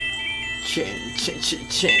Chin.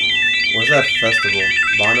 What's that festival?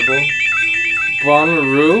 Bonneville?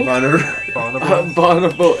 Bonnaroo?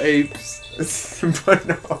 Bonneville apes. But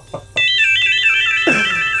no.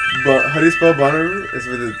 But how do you spell Bonnaroo? Is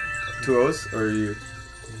it with the 2 O's or you?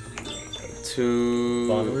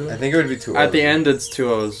 I think it would be 2 O's. At the end, it's 2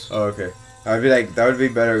 O's. Oh, okay. I'd be like, that would be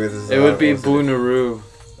better because it would be Boonaroo.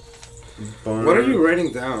 What are you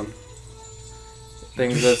writing down?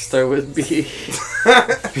 Things that start with B.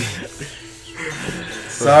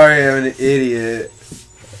 Sorry, I'm an idiot.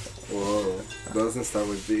 Whoa, doesn't start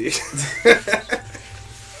with B.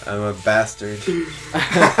 I'm a bastard.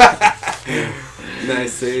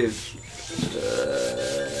 Nice save.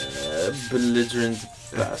 Belligerent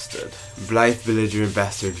bastard. Blithe belligerent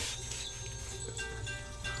bastard.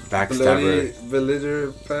 Backstabber.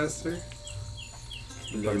 Belligerent bastard.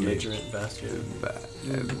 Belligerent bastard.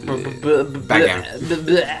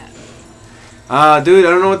 Dude, I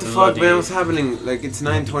don't know what the fuck, man. What's happening? Like, it's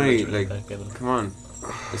 9:20. Like, come on.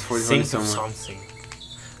 It's 40 somewhere.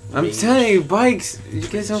 I'm telling you, bikes. You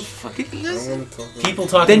guys don't fucking listen. People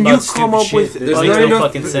talking Then you about come up stupid with. shit. There's Makes not no enough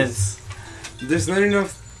fucking sense. There's not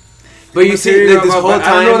enough. But you see, like, this whole I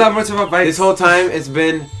don't know that much time. about bikes. This whole time, it's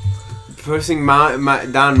been pushing down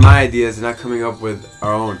my ideas and not coming up with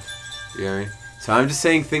our own. You know what I mean? So I'm just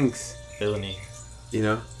saying things. Villainy. You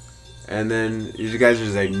know, and then you guys are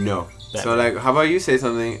just like no. Batman. So like, how about you say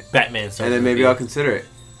something, Batman starts and then with maybe B. I'll consider it.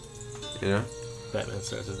 You know, Batman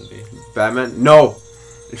starts with a B. Batman. No.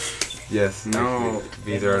 Yes. No.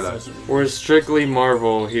 These are allowed. We're strictly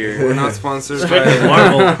Marvel here. We're not sponsored Strictly by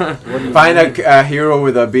Marvel. Find a hero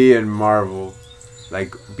with a B in Marvel,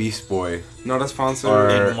 like Beast Boy. Not a sponsor. Or-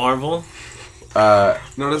 And Marvel.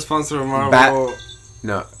 Not a sponsor of Marvel.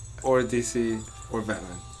 No. Or DC or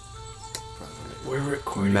Batman. We're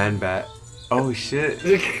recording. Man Bat. Oh shit.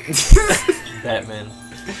 Batman.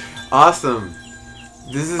 Awesome.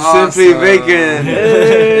 This is Awesome. Simply Bacon.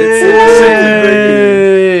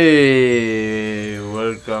 Hey,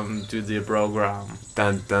 welcome to the program.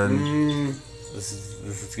 Dun dun. This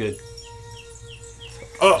is good.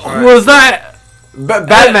 Who was that?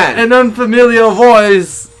 Batman. An unfamiliar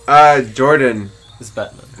voice. Jordan. It's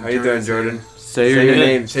Batman. How you doing, Jordan? Say Say your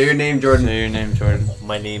name. Say your name, Jordan. Say your name, Jordan.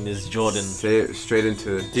 My name is Jordan Say it straight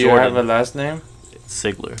into it. Do you Jordan. have a last name?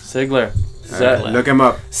 Sigler. Sigler. Is Alright, that look him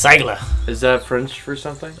up. Sigler. is that French for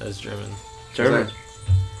something? That's German. German.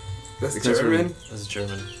 That's Because German. That's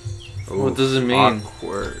German. What does it mean?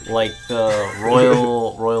 Awkward. Like the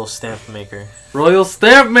royal stamp maker. Royal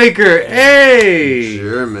stamp maker. Hey.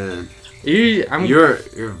 German. I'm. You're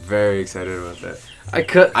very excited about that. I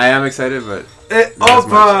cut. I am excited, but not as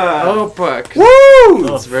much. Opa.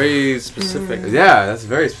 Woo! It's very specific. Yeah, that's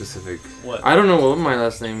very specific. What? I don't know what my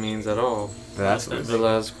last name means at all. That's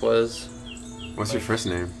Velasquez. what's your first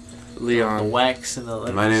name? The Leon. wax and the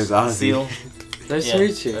letters. My name's Ozzy. Seal. Nice Yeah, to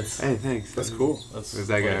meet you. That's, Hey, thanks. That's cool. that's Who's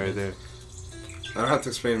that guy whatever. right there? I don't have to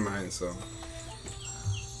explain mine, so.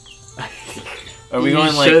 Are we You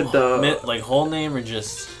going should, like though. like whole name or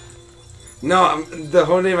just? No, the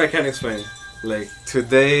whole name I can't explain. Like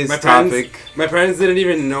Today's my parents, topic. my parents didn't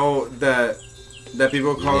even know that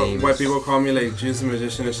people call Names. white people call me like Juice the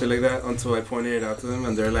Magician and shit like that until I pointed it out to them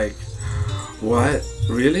and they're like, "What?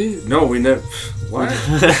 Really? No, we never. What?"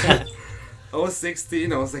 I was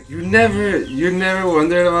 16. I was like, you never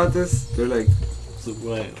wondered about this? They're like, So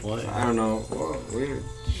what? I don't know. Well, weird.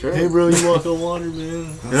 Sure. Hey bro, you walk on water,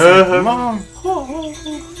 man. Mom.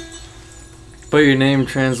 But your name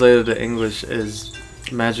translated to English is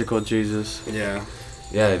Magical Jesus. Yeah,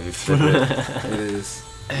 Yeah, if you flip it. it is.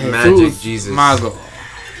 Magic Jesus Jesus. Mago.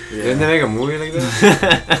 Didn't they Yeah. make a movie like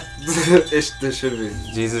that? There should be.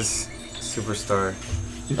 Jesus Superstar.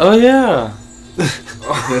 Oh yeah.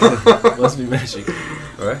 Must be magic.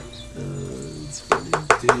 What?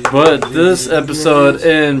 But this episode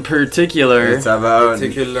in particular, It's about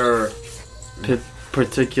Particular.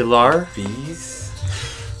 particular, bees.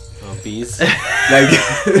 Oh, bees. Like,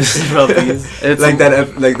 About bees. it's like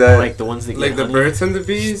that. Like that. Like the ones that Like get the honey. birds and the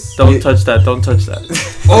bees. Don't touch that. Don't touch that.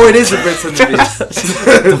 Oh, it is the birds and the bees.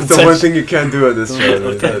 That's the one thing you can't do at this show.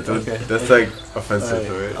 Okay, That's, okay. that's like offensive,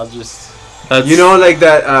 Alright, right? I'll just. That's, You know, like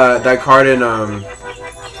that card in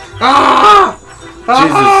Ah!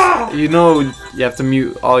 Jesus. You know you have to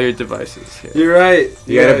mute all your devices here. You're right.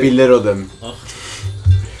 you gotta belittle them.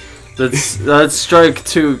 That's strike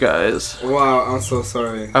 2, guys. Wow, I'm so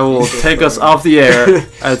sorry. I will I'm so take us sorry. off the air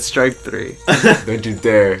at strike 3. Don't you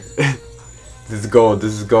dare. This is gold.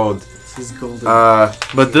 This is gold. This is golden.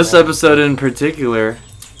 But this episode in particular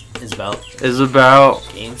It's about is about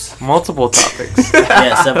games. multiple topics.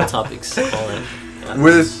 Yeah, several topics. All in.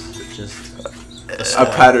 With Just a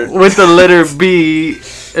pattern. with the letter B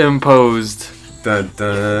imposed. Dun,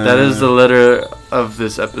 dun. That is the letter of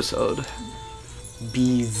this episode.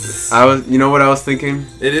 Bees. You know what I was thinking?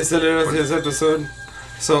 It is the letter of this episode.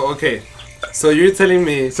 So okay, so you're telling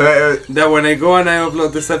me So that when I go and I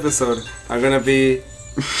upload this episode, I'm gonna be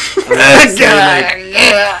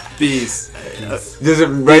bees. just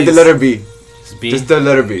write the letter B. It's B. Just the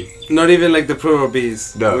letter B. Not even like the plural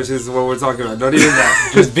bees, No. which is what we're talking about. Not even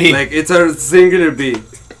that. Just B. Like it's a singular B.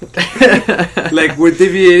 Like we're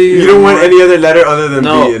deviating. You don't want any other letter other than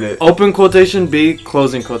No, B in it. open quotation B,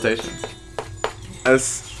 closing quotation.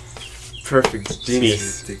 That's perfect.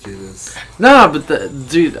 Genius. Ridiculous. Nah, but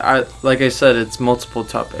dude, like I said, it's multiple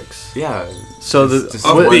topics. Yeah. So Just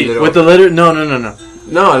Oh, one B. little- with the letter, no.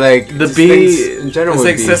 No, like The just B- things in general. It's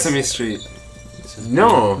with like Bs. Sesame Street.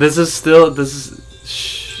 No. This is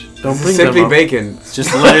shh, don't This bring is them simply up. bacon.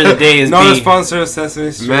 Just the letter of the day is Not a B. sponsor of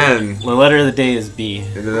Sesame Street. Man. The letter of the day is B.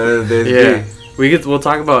 The letter of the day is Yeah, B. we'll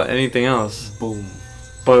talk about anything else, Boom.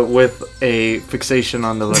 but with a fixation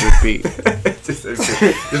on the letter B. just a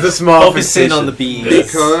small Focusing on the fixation.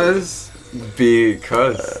 bees.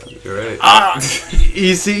 Because You're right.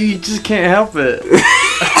 You see, you just can't help it.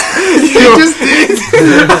 You just did.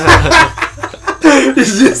 You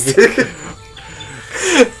just did.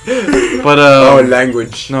 But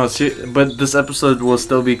Language. no, but this episode will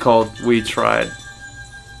still be called "We Tried."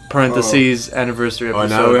 Parentheses anniversary Oh,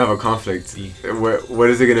 episode. now we have a conflict. What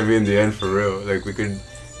is it gonna be in the end for real? Like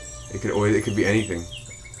it could be anything.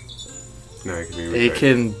 No, it could be. It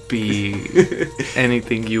can be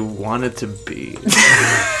anything you want it to be.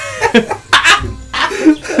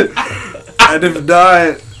 and if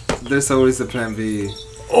not, there's always a plan B.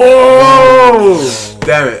 Oh!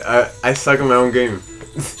 Damn it! I suck in my own game.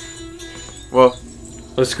 Well.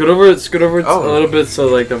 Let's scoot over a Oh. little bit so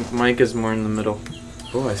like the mic is more in the middle.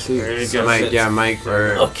 Oh, I see. There you So go. Mike, yeah, Mike,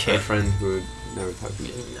 our Okay. friend who would never talk to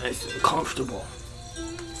me. Nice and comfortable.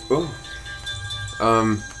 Oh.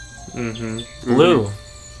 Mm-hmm. Blue.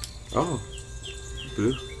 Oh.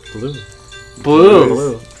 Blue. Blue.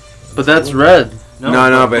 Blue. But that's red.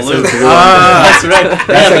 No, but it blue. says blue. That's right.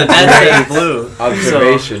 Yeah, but that's blue.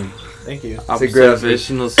 Observation. Thank you. It's a great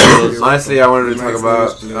Observational skills. Honestly, I wanted to talk Mike's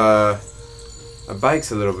about name is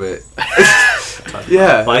bikes a little bit.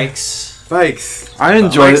 Yeah. Bikes. Bikes. I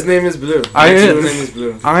enjoy Mike's it. name is Blue. I- Mike's true name is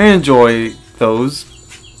Blue. I enjoy those.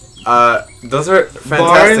 Those are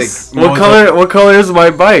fantastic. What color is my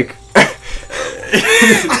bike?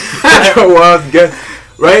 Well, good.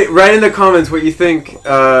 Write in the comments what you think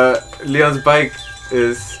Leon's bike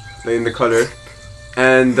is in the color.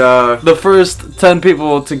 And The first 10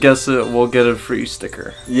 people to guess it will get a free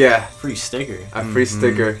sticker. yeah, Free sticker. a free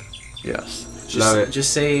sticker. Yes. Love it.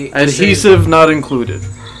 Just say Adhesive not included.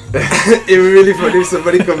 It'd be really funny if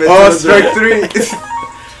somebody commented. Oh, on strike that. 3.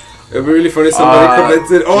 It'd be really funny if somebody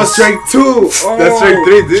commented. Oh, strike 2. Oh. That's strike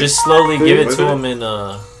 3, dude. Just slowly give it Was to it? him in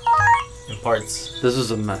parts. This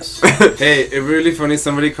is a mess. Hey, it'd be really funny if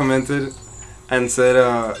somebody commented and said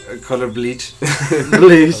color bleach.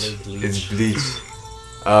 Please. It's bleach.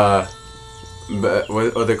 But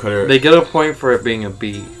what other color? They get a point for it being a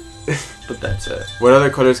B. But that's it. What other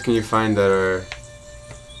colors can you find that are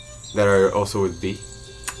also with B?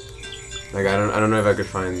 Like I don't know if I could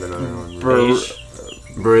find another one. Beige.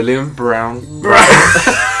 Beryllium. Brown. Brown.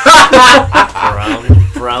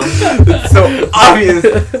 Brown. It's so obvious.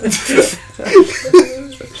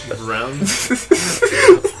 Brown.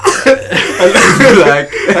 Black.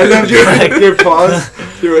 I loved your pause.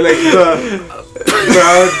 You were like,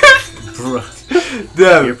 brown.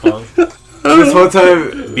 Damn. Beer pong. This whole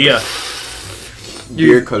time. Beer.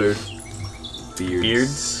 Beer color.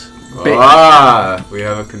 Beards. Ah, we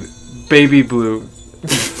have a. Baby blue.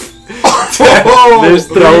 Oh, There's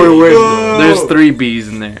three. no. There's 3 B's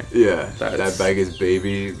in there. Yeah, That's- that bag is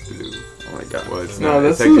baby blue. Oh my god. Well, it's No,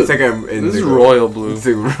 not. that's It's like a This is royal blue. It's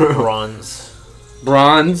like Bronze.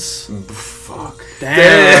 Bronze. Fuck.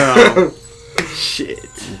 Damn. Shit.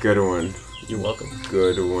 Good one. You're welcome.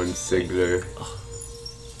 Good one, Sigler.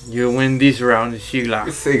 You win this round, Sigla.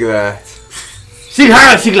 Sigler.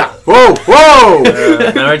 Sigla, Sigla. Whoa, whoa!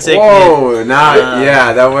 Now we're taking it. Whoa, now,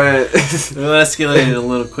 yeah, that went. We escalated a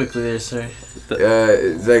little quickly there, sir.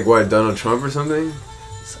 It's like what, Donald Trump or something?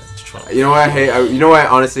 Trump. You know why I hate? You know why I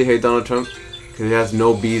honestly hate Donald Trump? Because he has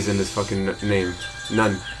no B's in his fucking name.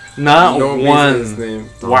 None. Not No B's in his one. name.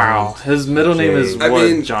 Wow. His middle name is I what?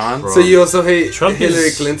 mean, John? So you also hate Trump Hillary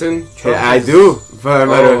is- Clinton? Yeah, I do. For a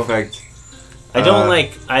matter of fact. I don't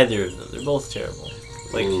like either of them. They're both terrible.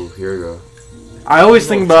 Like, Ooh, here we go. I always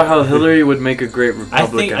think about how Hillary would make a great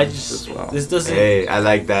Republican as well. This doesn't. Hey, I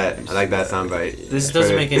like that. I like that soundbite. This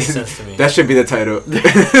doesn't make any sense to me. That should be the title.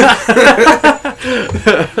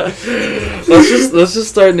 let's just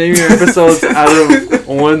start naming episodes out of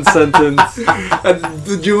one sentence.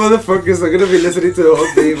 And you motherfuckers are gonna be listening to the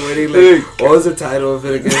whole thing, waiting like, what was the title of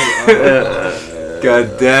it again?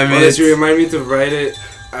 God damn it! Unless you remind me to write it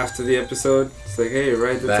after the episode. It's like, hey,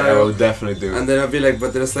 write the That I title. will definitely do. And then I'll be like,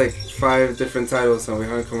 but there's like 5 different titles, and we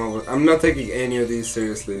haven't come up with. I'm not taking any of these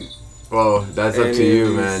seriously, Well, that's up to Any you, of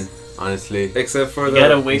these. man. Honestly, except for You the.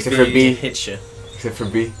 gotta wait except for for B B. to hit you. except for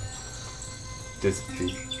B. Just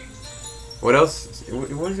B. What else?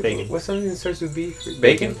 What is it? Bacon. What's something that starts with B?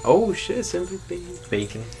 Bacon? Oh shit! Simply bacon.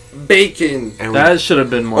 Bacon. Bacon. And That should have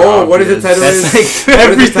been more. Oh, what is the obvious. title? That's Is? like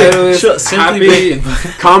What is the title? Is Simply happy.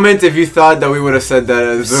 Bacon. comment if you thought that we would have said that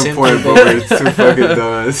at some Simply point, but we're too fucking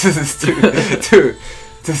dumb. This is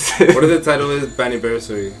to say. What is the title? Is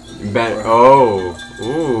Banniversary. Oh, Like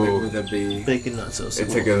ooh. with a B. Bacon not so It's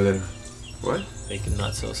simple. like a little. What? Bacon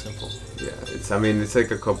not so simple. Yeah, it's. I mean, it's like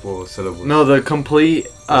a couple syllables. No, the complete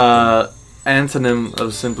antonym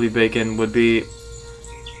of simply bacon would be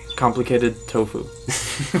complicated tofu.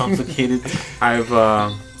 Complicated. I've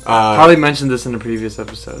probably mentioned this in a previous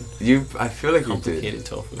episode. You. I feel like you did. Complicated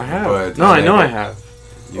tofu. I have. But No, I know I have.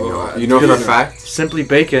 You Oh, know. I You know did for a know. fact. Simply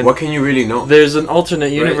bacon. What can you really know? There's an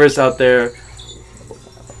alternate universe out there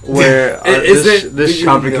where Is it- this do you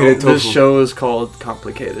complicated this tofu? show is called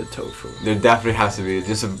Complicated Tofu. There definitely has to be,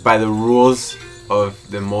 just by the rules of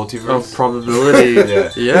the multiverse. Of probability. Yeah.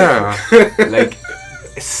 Yeah. Like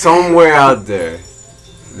somewhere out there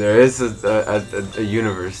is a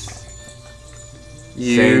universe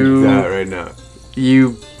saying that right now.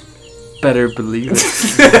 You better believe it,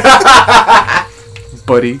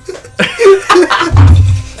 buddy.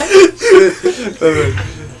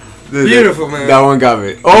 Beautiful, man. That one got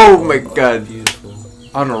me. Oh my god, Beautiful.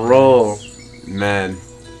 On a roll. man.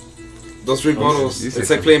 Those rebuttals. You say It's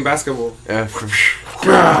like playing basketball. Yeah.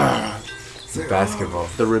 Basketball.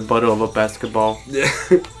 The rebuttal of a basketball. Yeah.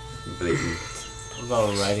 Blatant. What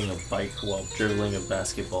about riding a bike while dribbling a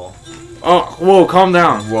basketball? Oh, whoa, calm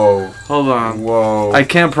down. Whoa. Hold on. Whoa. I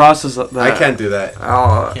can't process that. I can't do that.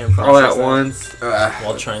 All, Can't all process at that. once.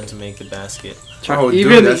 While trying to make the basket. Oh, dude,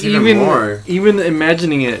 even that's even even more. even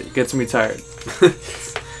imagining it gets me tired. Gets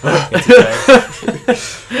you tired.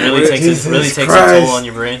 really takes Jesus a Christ. toll on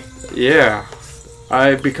your brain. Yeah,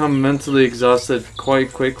 I become mentally exhausted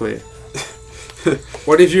quite quickly.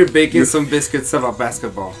 What if you're baking some biscuits about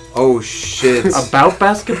basketball? Oh shit. About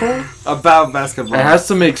basketball, About basketball. it has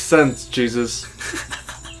to make sense. Jesus.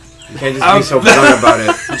 You can't just be so blunt about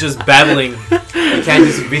it. You're just babbling. You can't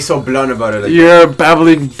just be so blunt about it. Like, You're a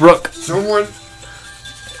babbling brook. someone.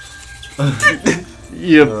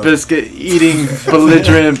 You biscuit eating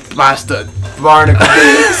belligerent bastard. Barnacle.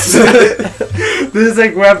 This is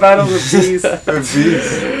like rap battles with bees.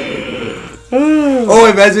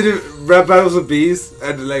 Oh, imagine if rap battles with bees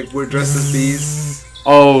and like we're dressed as bees. And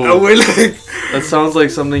Oh, we're like, that sounds like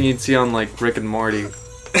something you'd see on like Rick and Morty.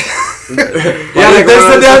 Yeah, like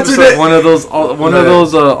there's One of those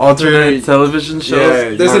alternate Alternate- television shows.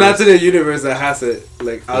 Yeah, there's an alternate universe that has it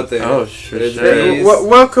like out there. Oh shit! There's shit. bees.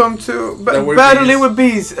 Welcome to That we're Battling bees. with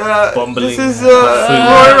Bees. Bumbling. This is Food.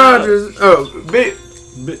 Roy Rogers. Oh,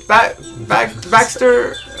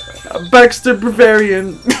 Baxter. Baxter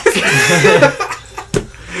Bavarian.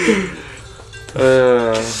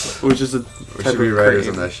 Which is a We type should be of writers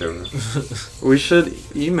cream. on that show. We should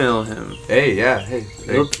email him. Hey, yeah, hey,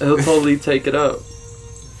 He'll totally take it up.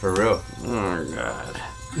 for real. Oh god.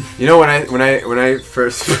 You know when I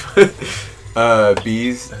first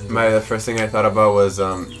bees, the first thing I thought about was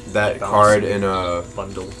that card in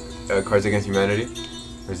Bundle. Cards Against Humanity,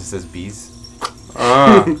 where it just says bees.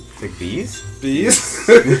 Ah. It's like bees. Bees?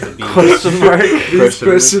 The bees. Question mark. Bees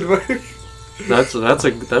question mark.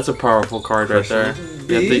 That's a powerful card right there.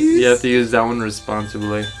 You have to use that one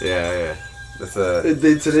responsibly. Yeah. That's a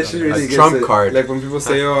The tradition really gets trump it. card. Like when people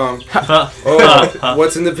say, oh, Oh,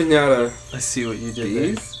 what's in the piñata? I see what you did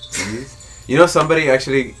there. bees. You know, somebody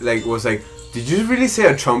actually was like, "Did you really say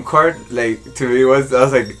a trump card?" Like to me, I was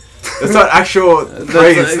like, "That's not actual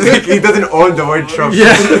praise." Like, he doesn't own the word Trump.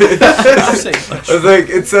 Yeah. I was like,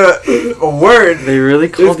 it's a word. They really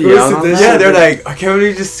called It's you out on versatility. that? Yeah, they're like, I can't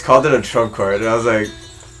believe you just called it a trump card. And I was like,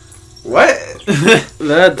 what?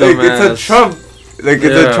 That Like, dumbass. it's a trump. Like,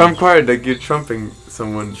 it's Yeah. a trump card. Like, you're trumping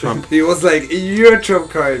someone. Trump. He was like, you're a trump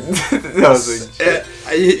card. I was like,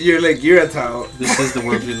 You're like, you're a towel. This is the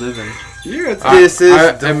world we live in. You're a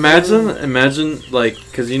towel. Imagine, like,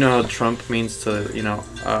 because you know how Trump means to,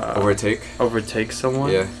 overtake overtake.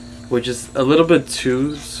 someone. Yeah. which is a little bit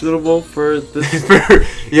too suitable for this.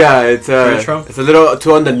 Yeah, it's Trump? it's a little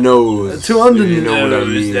too on the nose. Too on the if you know what I nose,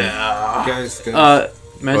 mean. Guys.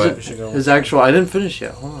 Imagine We should go. his actual. I didn't finish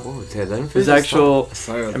yet. Hold on. Oh, let him His finish. actual.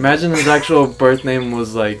 Sorry. Imagine his actual birth name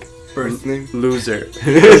was like Birth name. loser.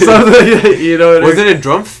 Something, you know what I mean? Wasn't it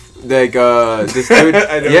Drumpf? Like this dude.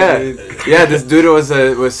 I know Yeah, what you mean. yeah. This dude was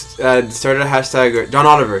started a hashtag. John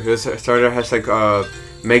Oliver. He was started a hashtag.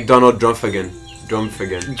 Make Donald Drumpf again. Drumpf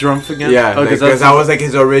again. Drumpf again? Yeah, Oh, because that was like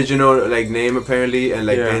his original like name apparently, and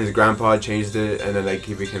like Yeah. then his grandpa changed it, and then like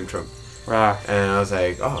he became Trump. Ah, And I was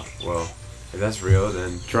like, oh well, if that's real,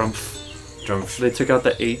 then Drumpf. Drumpf. They took out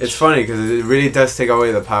the H. It's funny because it really does take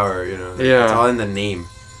away the power, you know. Like, Yeah. it's all in the name.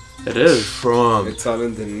 It is. Trump. It's all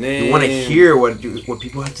in the name. You want to hear what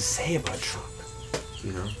people have to say about Trump,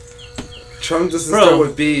 you know. Trump doesn't Bro. start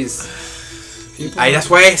with B's. That's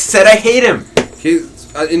why I said I hate him. He,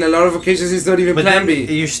 in a lot of occasions, he's not even But Plan then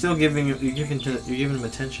B. you're still giving him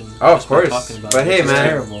attention. Oh, of just by course. talking about But it, hey, which is man.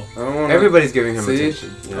 terrible. I don't wanna, Everybody's giving him See?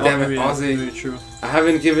 attention. You know? Damn it, Very- Ozzy. very true. I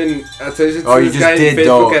haven't given attention to Oh, you this just guy did, in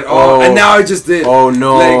Facebook though. at all, Oh. and now I just did. Oh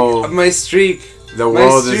no. Like my streak. The My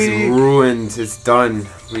world is streak. ruined. It's done.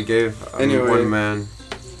 We gave Anyway. one man.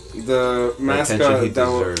 The attention he mascot,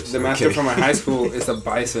 deserves. the I'm mascot kidding. from my high school is a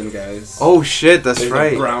bison, guys. Oh shit, that's It's a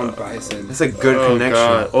right. brown bison. That's a good Oh, connection.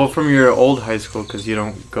 God. Oh, from your old high school, because you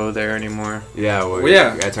don't go there anymore. Yeah, well, Well,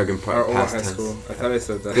 yeah. I talking Our old past high tense. school. I thought I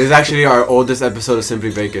said that. This is actually our oldest episode of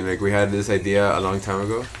Simply Bacon. Like we had this idea a long time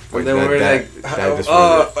ago. And then we're like, just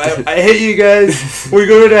oh, ruined it. I hate you guys. We're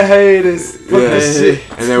going to hiatus. Fuck Yeah. this shit.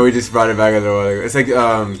 And then we just brought it back a little while ago. It's like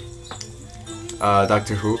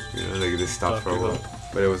Doctor Who. You know, like they stopped for a Doctor while,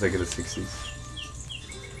 Who. but it was like in the 60s.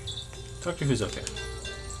 Doctor Who's okay.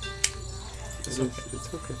 It's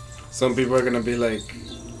okay. Some people are gonna be like,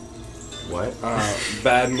 What?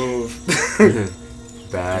 bad move.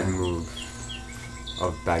 Bad move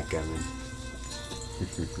of backgammon.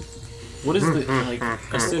 What is the like?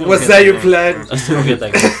 I still don't What's get that your game. plan? I still don't get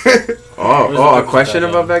that game. Oh, What is the a purpose of question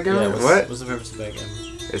about backgammon? backgammon? Yeah, What? What's the purpose of backgammon?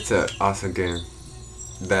 It's an awesome game.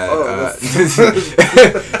 That Oh, that's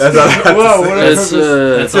all I have to Whoa, say. what It's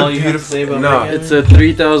That's a all you have to say about no, backgammon? it's a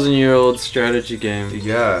 3,000-year-old strategy game.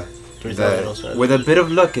 Yeah, 3,000 that, with a bit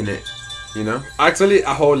of luck in it, you know. Actually,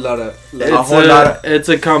 a whole lot of. It's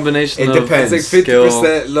a combination It of depends. It's like skill,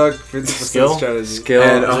 50% luck, 50% Skill? strategy. skill.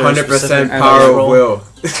 And Is there a 100% specific power of roll? will.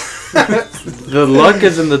 The luck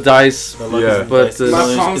is in the dice. The luck Yeah. is in But dice. the- So My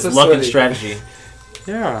it's palms are luck and sweaty. strategy.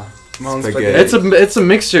 Yeah, Mom's Spaghetti. spaghetti. it's a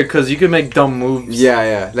mixture because you can make dumb moves.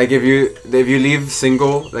 Yeah. Like if you leave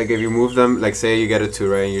single, like if you move them, like say you get a 2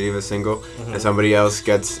 right, and you leave a single, and somebody else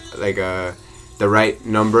gets like the right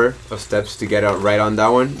number of steps to get out right on that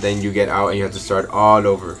one, then you get out and you have to start all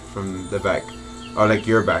over from the back, or like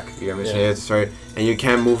your back. You know what I mean? So Yeah. you have to start, and you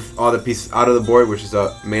can't move all the pieces out of the board, which is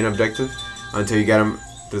the main objective, until you get them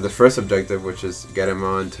through the first objective, which is get them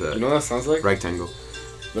onto the You know what that sounds like? rectangle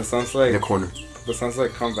That sounds in like the corner. that sounds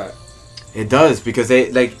like combat. It does because they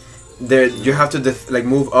like you have to like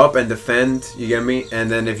move up and defend. You get me? And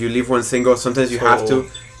then if you leave one single, sometimes you have to,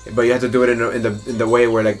 but you have to do it in the way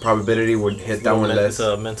where like probability would hit that one less. It's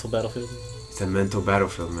a mental battlefield. It's a mental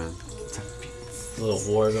battlefield, man. A little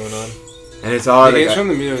war going on. And it's all The game's like from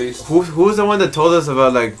the Middle East. who's the one that told us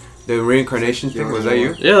about like the reincarnation thing? Was that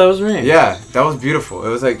you? Yeah, that was me. Yeah, that was beautiful. It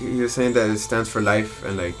was like you were saying that it stands for life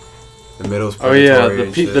and like the middle's Oh yeah, purgatory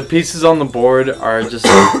and shit. the pieces on the board are just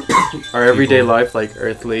our everyday People. life, like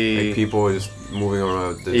earthly. like people just moving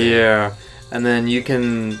around. The day. Yeah, and then you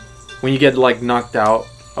can, when you get like knocked out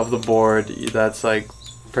of the board, that's like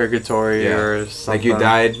purgatory Yeah. or something. Like you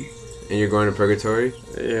died and you're going to purgatory,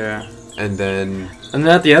 Yeah, and then and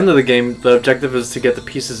then at the end of the game, the objective is to get the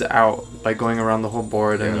pieces out by going around the whole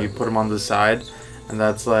board, and Yeah. you put them on the side, and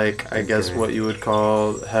that's like I guess Okay. what you would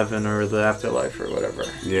call heaven or the afterlife or whatever.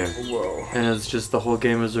 yeah. Whoa. And it's just the whole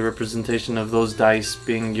game is a representation of those dice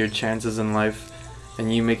being your chances in life,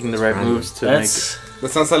 and you making the right Random. moves to That's That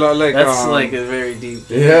sounds a lot like. that's like a very deep.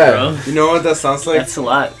 thing, Yeah. bro. You know what that sounds like? That's a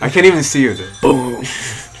lot. I can't even see you there. Boom.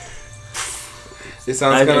 It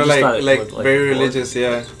sounds I kind of just thought like it like looked like very a board. religious,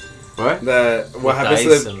 yeah. What? That what With happens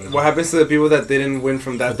dice to the, and- what happens to the people that didn't win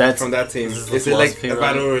from But that team? this is the Is it like philosophy a around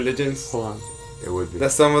battle it. of religions? Hold on. It would be.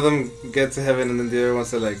 That some of them get to heaven and then the other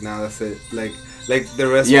ones are like, nah, that's it. Like the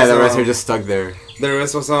rest. Yeah, was, the rest are just stuck there. The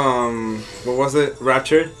rest was what was it?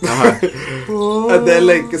 Rapture. Uh-huh. And then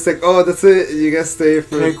like it's like, oh, that's it. You guys stay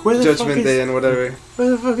for Like, where the fuck Judgment is- Day and whatever. Where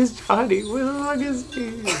the fuck is Johnny? Where the fuck is he?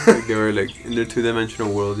 Like they were like in their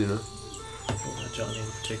 2-dimensional world, you know. Johnny in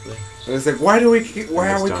particular. And it's like, why are we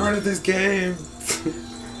Johnny. part of this game?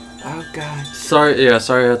 Oh God. Sorry, I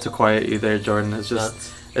had to quiet you there, Jordan. It's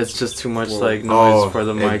just it's just too much Whoa. like noise for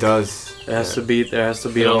the It mic. does. It has to be. There has to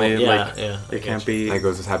be It'll- only yeah, like. yeah. It can't be. Like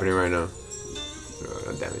what's happening right now.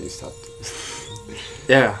 Damn it, you stopped.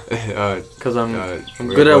 Yeah, uh, because I'm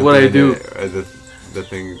we're good at both what I doing do. the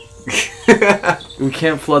thing. We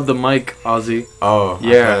can't flood the mic, Ozzy. Oh.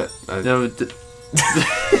 Yeah. I No,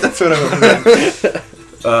 that's what I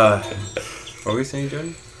was. What were we saying,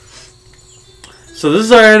 Jordan? so this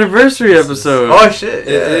is our anniversary episode. Oh shit! It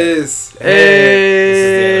is.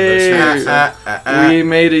 Hey, This is the anniversary. we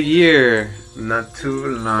made a year. Not too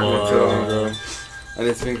long Wow. ago. And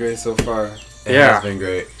it's been great so far. It Yeah. has been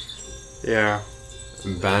great. Yeah.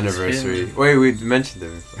 Anniversary. Wait, we mentioned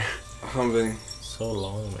it before. Humbling. So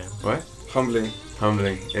long, man. Humbling.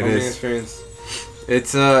 Humbling. It Humbling is. experience.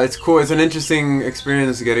 It's cool. It's an interesting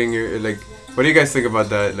experience getting your like. What do you guys think about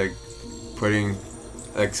that? Like, putting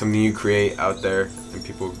like something you create out there and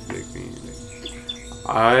people like being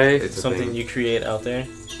like. It's a Something thing. you create out there,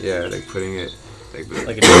 Yeah, like putting it like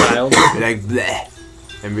like a child. like bleh,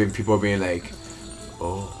 and then people being like,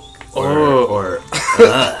 oh, or Oh. or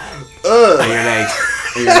and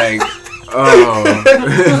you're like, oh,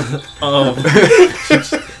 Oh,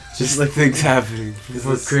 just like things happening.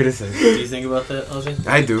 People this- criticize. do you think about that, Ozzy?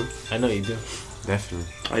 I do, I know you do. definitely.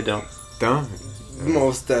 I don't. Don't.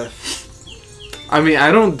 Most deaf. I mean,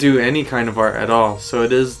 I don't do any kind of art at all, so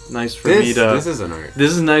it is nice for me to. This is an art.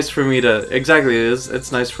 This is nice for me to. Exactly, it is.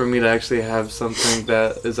 It's nice for me to actually have something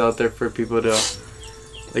that is out there for people to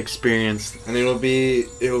experience. And it will be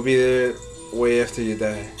there way after you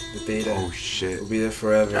die. The data. Oh shit. It will be there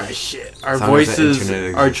forever. Ah, shit. Our As long as the voices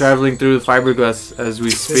internet are exists. traveling through the fiberglass as we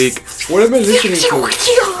speak. What am I listening to?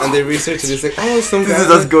 And they research it. It's like, oh, some This guy, is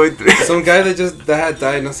us going through. some guy that had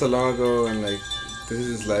died not so long ago, and like, this is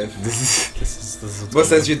his life. This is. This is But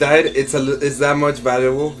since you died, it's that much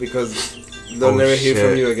valuable because they'll Oh, never hear from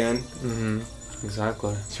shit. you again. Mm-hmm.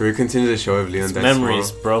 Exactly. Should we continue the show if Leon it's dies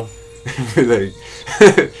memories, bro. tomorrow? like.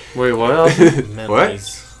 Wait, what else?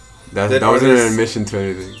 Memories. That Dead wasn't an artists. admission to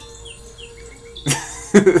anything.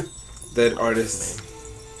 Dead artists.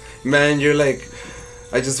 Man, you're like,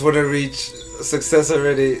 I just want to reach success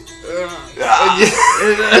already.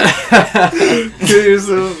 Kill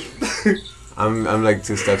yourself. I'm like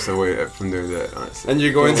 2 steps away from doing that, honestly. And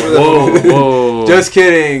you're going through the Whoa, whoa. Just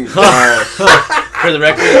kidding. For the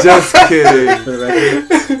record. Just kidding. For the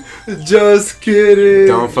record. Just kidding.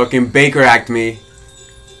 Don't fucking Baker act me.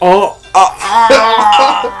 Oh.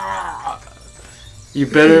 You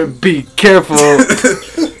better be careful.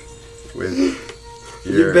 With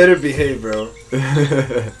You better behave, bro.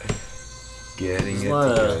 getting There's it a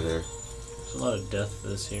lot of- together. There's a lot of death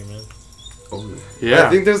this year, man. Oh, Yeah. I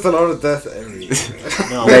think there's a lot of death every year.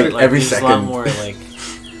 No, Like, like every there's a lot second. more like.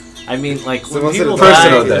 I mean, like So when what's people it- die,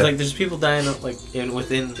 Personal it's death. like there's people dying like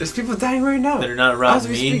within there's people dying right now. that are not around As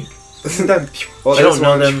we me. Isn't that? Oh, I there's don't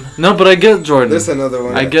know one. them. No, but I get Jordan. There's another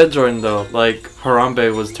one. I get Jordan though. Like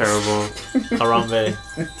Harambe was terrible. Harambe.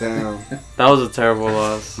 Damn. That was a terrible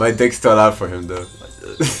loss. My dick's still out for him though.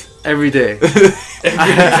 Every day.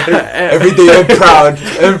 Every day I'm proud.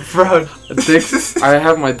 I'm proud. Dicks. I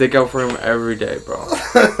have my dick out for him every day, bro.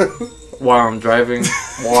 While I'm driving,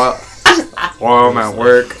 while I'm at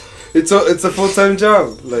work. It's a full-time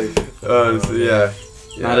job. Like, So, yeah.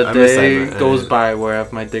 Not a I miss day that, man. goes by where I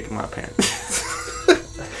have my dick in my pants.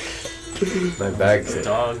 My bag.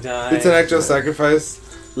 Dog died. it's an actual sacrifice.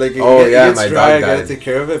 Like, Oh, it yeah, gets my dry, dog I gotta died. take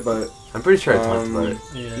care of it, but I'm pretty sure I talked about it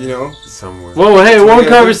Yeah. you know, somewhere. Whoa, hey, That's one what I do.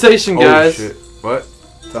 conversation, Oh, guys. shit. What?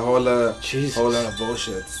 the whole Jesus. whole lot of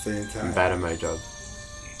bullshit at the same I'm time. bad at my job.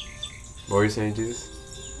 What were you saying, Jesus?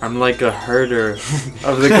 I'm like a herder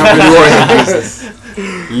of the You company. are Jesus.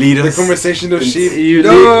 Lead The us. conversation of sheep. you,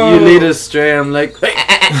 No! you lead us astray. I'm like,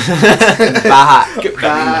 Baha.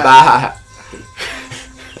 Baha.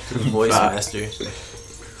 Voice Bah. master.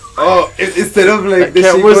 Oh, instead of like I the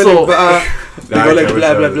can't sheep whistle. going like, they Nah, go I like can't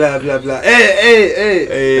blah blah whistle. blah blah blah. Hey.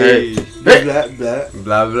 Hey. Blah blah blah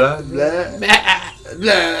Blah blah. blah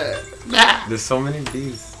blah. There's so many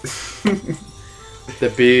bees. the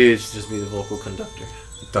beach. Just be the vocal conductor.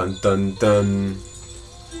 Dun dun dun.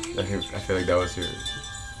 I feel like that was your.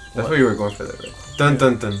 That's what you were going for, that, right? Dun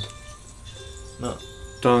dun dun. No.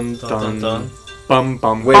 Dun Dun, dun dun, dun. Bum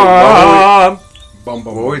bum. Wait, bum. Bum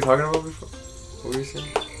bum. What were we talking about before? What were you saying?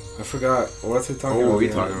 I forgot. What's he talking What about? were we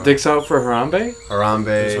again? talking about? Dicks out for Harambe. It's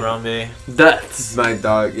Harambe. Harambe. That's My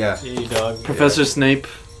dog, yeah. Hey, dog. Professor Snape.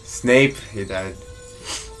 Snape, he died.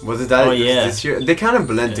 Was it that Oh, yeah. this year? They kind of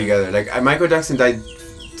blend Yeah. together. Like Michael Jackson died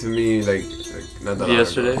to me like not that long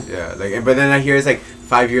Yesterday? ago. Yeah, like but then I hear it's like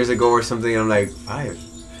 5 years ago or something. And I'm like 5.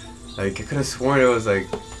 Like I could have sworn it was like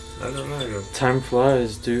Time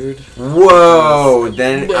flies, dude. Whoa,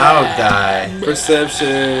 then I'll die. Perception.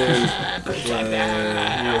 Yo,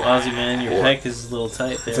 Ozzy, man, your pec is a little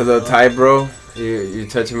tight there. It's a little tight, bro. You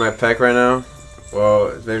touching my pec right now?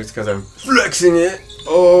 Well, maybe it's because I'm flexing it.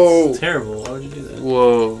 Oh. It's terrible. Why would you do that?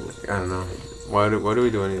 Whoa. I don't know. Why do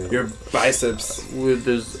we do anything? Your biceps.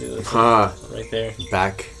 There's See, that's Huh. right there.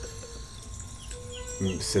 Back.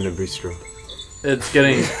 Cinebistro. it's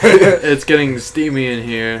getting steamy in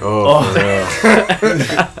here. Oh, for real.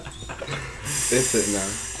 It's it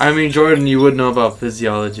now. I mean, Jordan, you would know about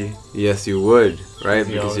physiology. Yes, you would, right?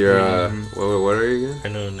 Because you're what are you again? I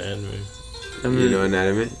know anatomy. I mean, You know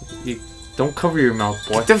anatomy. don't cover your mouth,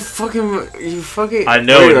 boy. What the fucking you fucking? I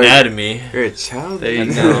know Wait, anatomy. You're a child. There you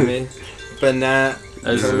go. Anatomy. But not.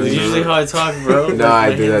 That's No, usually how I talk, bro. No,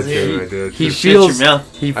 I do that too. I do that He too. Shut feels. your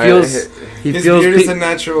mouth. He feels. He His feels. beard is a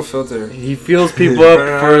natural filter. He feels people up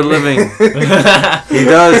for a living. He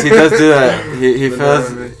does do that. He feels.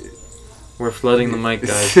 We're flooding the mic,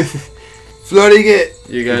 guys. Flooding it.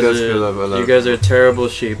 You He guys does fill up a are. lot. You guys are terrible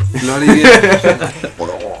sheep. Flooding it.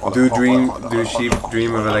 Do sheep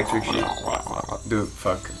dream of electric sheep?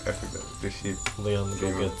 Fuck, I forgot. Do sheep Leon,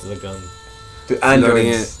 go get the gun. do Flooding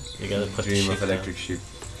androids You gotta put the dream shit of electric sheep?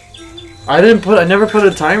 I never put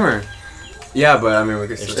a timer. Yeah, but I mean we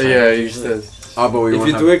can It's still. time. Yeah, you said. Oh, but we If won't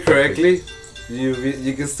you have- do it correctly,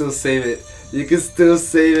 you can still save it. You can still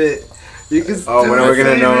save it. You can. Oh, when are we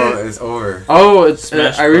gonna save know it. it's over? Oh, it's.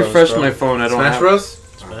 Smash I Bros, refreshed bro. my phone. I don't Smash have. Bros.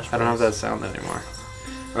 I don't have that sound anymore.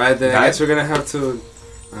 Alright, then I Guys? guess we're gonna have to.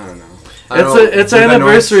 I don't know. It's an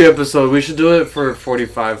anniversary episode. We should do it for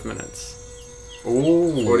 45 minutes.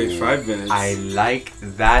 Ooh, 45 minutes. I like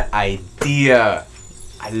that idea.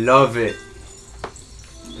 I love it.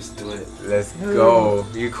 Let's do it. Let's go.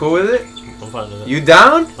 You cool with it? I'm fine with it. You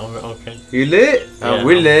down? Okay. You lit? Yeah,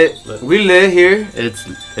 we I'm lit. lit. We lit here. It's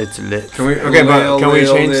lit. Can we? Okay, but can we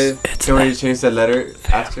Lil, change? Lil. Can we change the letter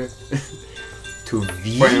after? To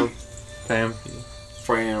V. Bam. Bam.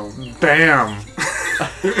 Bam. Bam.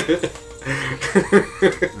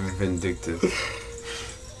 Vindictive.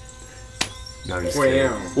 No, I'm just kidding.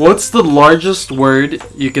 Bam. What's the largest word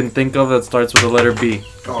you can think of that starts with the letter B?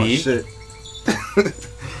 Oh B? shit.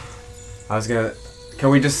 I was gonna. Can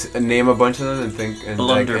we just name a bunch of them and think and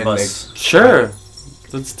Blunderbuss. Sure.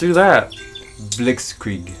 Let's do that.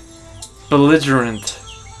 Blitzkrieg, Belligerent.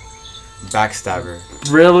 backstabber,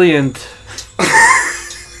 Brilliant.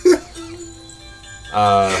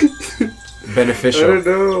 beneficial. I don't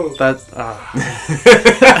know. That.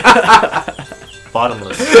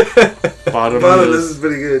 Bottomless. Bottom Bottomless is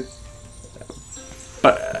pretty good.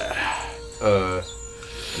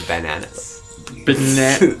 Bananas.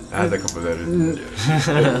 Banana. I had a couple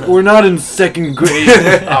letters. We're not in second grade,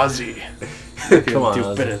 Ozzy. You Come on, do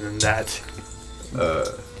Ozzy. better than that.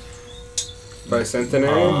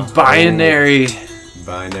 Bicentenary. Binary.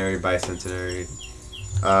 Binary, bicentenary.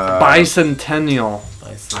 Bicentennial.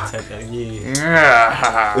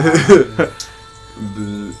 Yeah.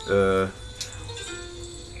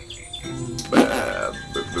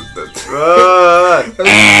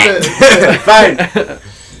 Fine.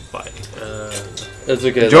 It's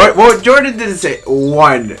okay. Jordan didn't say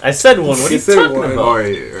one. I said one. What are He you said talking one. about?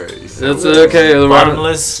 It's okay. The round,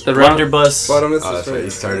 Bottomless, the round- blunderbuss. Bottomless Oh, is that's right. right. You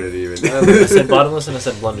started it even. I said bottomless and I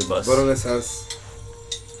said blunderbuss. Bottomless has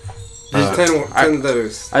Uh, 10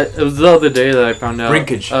 letters. it was the other day that I found out.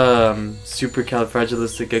 Brinkage.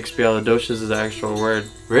 Supercalifragilisticexpialidocious is the actual word.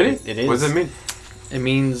 Really? It is. What does it mean? It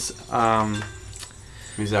means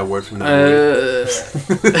Means that word from the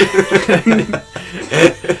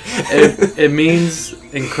it means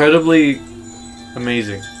incredibly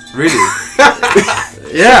amazing. Really?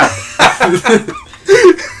 Yeah.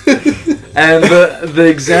 And the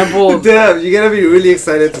example. Damn, you gotta be really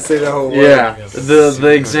excited to say that whole word. Yeah.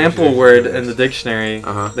 The example word in the dictionary.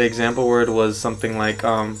 Uh-huh. The example word was something like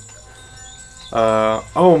oh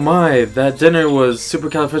my, that dinner was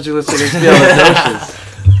supercalifragilisticexpialidocious.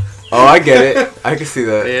 Oh, I get it. I can see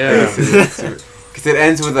that. Yeah. Because it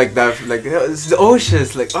ends with like that, like it's the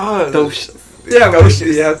oceans, like Docious. Yeah, but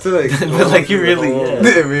Oceans. you have to like. But, like, you really-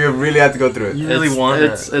 yeah. we really have to go through it. You really it's, want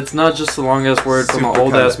it's not just the longest word from an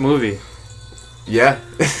old ass movie. Yeah,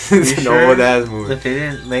 it's an sure? old ass movie. If they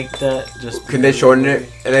didn't make that, just Can they shorten it?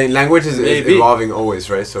 And then language is Maybe. evolving always,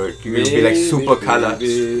 right? So you can be like super color.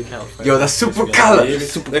 Maybe. Yo, that's super color.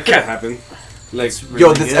 That could happen. Like,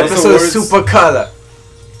 Yo, this What's the episode is words? super color.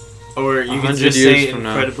 Or you can 100 just years say from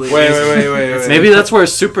now. incredibly. Wait. amazing. Maybe that's where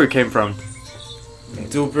super came from.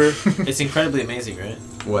 Duper. It's incredibly amazing, right?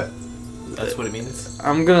 What? That's what it means.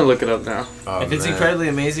 I'm gonna look it up now. Oh, If it's man. incredibly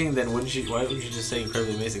amazing, then why wouldn't you just say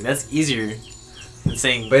incredibly amazing? That's easier. and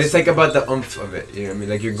saying. But it's like about the oomph of it. You know what I mean?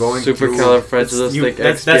 Like you're going through.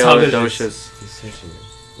 That's how good it is. He's searching it.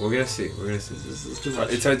 We're gonna see. This is too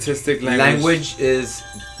much. It's artistic language. Language is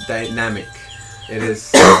dynamic. It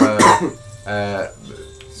is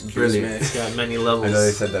brilliant. It's got many I levels. know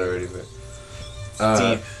they said that already, but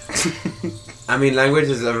Deep. I mean, language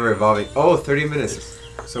is ever evolving. Oh, 30 minutes.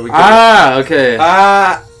 So we could, Okay.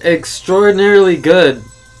 Extraordinarily good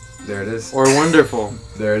there it is. or wonderful.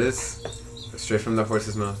 There it is. Straight from the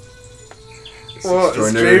horse's mouth. It's Well,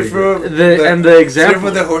 extraordinarily straight from good. The example. straight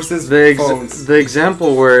from the horse's phones. The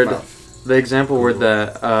example word. Mouth. The example word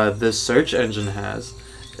that this search engine has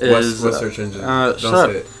is What search engine? shut Don't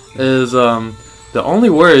up. say it. is the only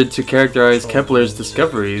word to characterize Kepler's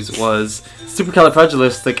discoveries was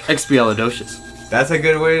supercalifragilisticexpialidocious. That's a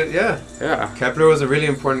good way. Yeah. Yeah, Kepler was a really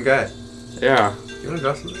important guy. yeah. You want to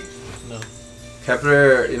go something? No.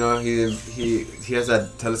 Kepler, you know, he has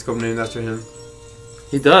that telescope named after him.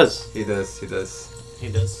 He does. He does. He does.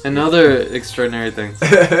 And other extraordinary things.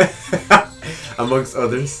 Amongst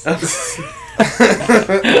others.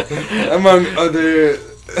 Among other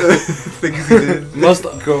Things he did. Most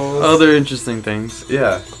goals. other interesting things.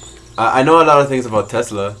 Yeah. I know a lot of things about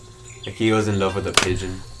Tesla. Like he was in love with a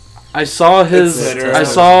pigeon. I saw his. Etc. I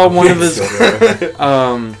saw one of his. Etc.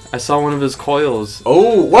 I saw one of his coils.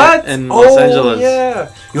 Oh, what? In Los Angeles. Yeah.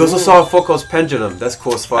 You also saw Foucault's pendulum. That's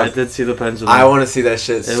cool as I fuck. did see the pendulum. I want to see that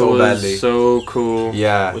shit It so was badly. so cool.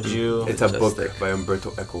 Yeah. Would you? It's a book Majestic. by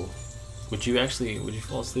Umberto Eco. Would you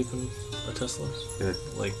fall asleep in a Tesla? Yeah.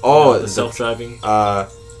 Like Oh, the self-driving.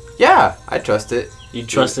 Yeah, I trust it. You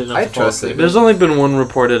trust it enough I to fall trust it. asleep? There's only been one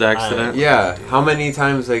reported accident. Yeah. How many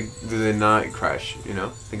times like do they not crash? You know,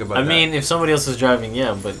 think about I that. mean, if somebody else is driving,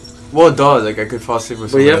 yeah, but well, it does. Like I could fall asleep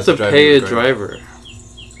with But someone you have to else driving pay a the car. driver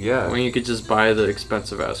Yeah. when you could just buy the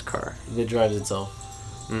expensive ass car. it drives itself.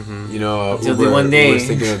 Mm-hmm. You know, Until Uber, one day. Uber's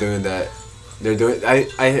thinking of doing that. They're doing. I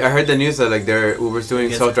heard the news that like Uber's doing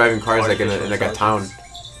Against self-driving cars like in a town,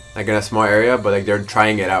 like in a small area, but like they're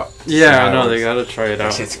trying it out. Yeah, I know. So, They gotta try it that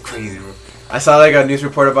out. shit's crazy, bro. I saw like a news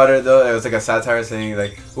report about it though. It was like a satire saying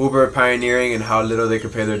like Uber pioneering and how little they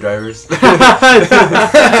could pay their drivers. This was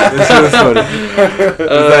funny. It's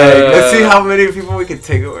like, let's see how many people we can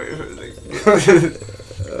take away. Like,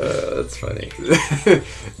 That's funny.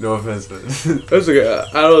 no offense, but. That's okay.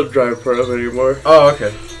 I don't drive pro anymore. Oh,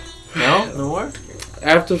 okay. No more. I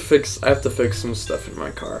have to fix some stuff in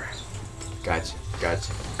my car. Gotcha.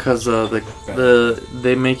 Cause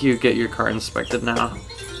they make you get your car inspected now,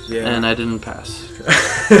 Yeah. and I didn't pass.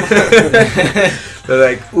 They're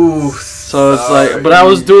like, ooh. So it's like, but I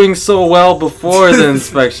was doing so well before the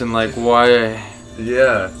inspection. Like, why?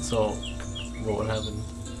 Yeah. So, what happened?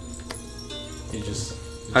 You just.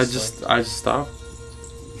 I just stopped.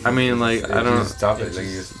 I mean, like, I You don't just stop it. Like,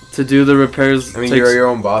 you just, to do the repairs. I mean, takes- you're your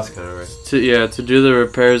own boss, kind of, right? to do the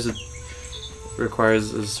repairs. It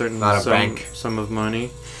requires a certain Not a bank. sum of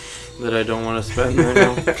money that I don't want to spend right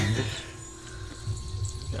now.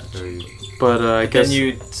 But I guess Then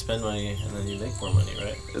you spend money and then you make more money,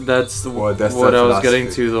 right? that's Well, that's what the I was getting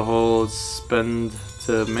philosophy. to. The whole spend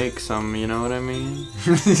to make some. You know what I mean?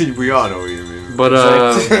 We all know what you mean. But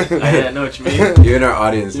I know what you mean. You and our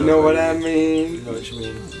audience. You know what I mean? You know what you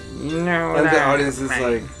mean. no, And the audience is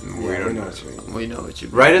like, We yeah, don't we know. know what you mean. we know what you.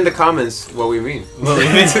 Write in the comments what we mean. Well,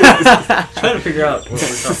 trying to figure out what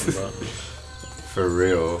we're talking about. For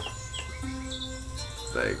real.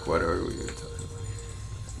 Like, what are we talking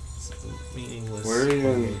Meaningless. Where are you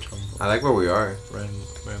in- about? I like where we are.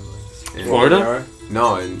 Ramblings. In- Florida?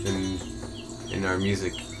 No, in our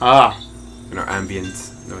music, Ah, in our ambient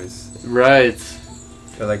noise. right. I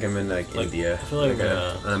feel like I'm in like India. I feel like,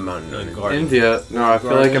 on a mountain. like on garden. India. No, I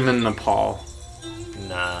feel like I'm in Nepal.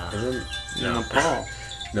 Nah. Isn't Nepal.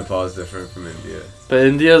 Nepal is different from India. But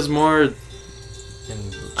India's more In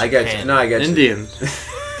I get you. Japan. No, I get Indian.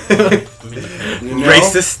 I'm in Japan. You know?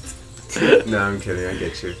 Racist. No, I'm kidding. I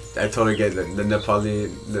get you. I totally get the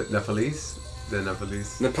Nepalese.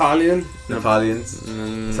 Napoleon? Nepalians.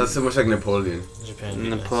 Mm, Sounds so much like Napoleon. Japan. would be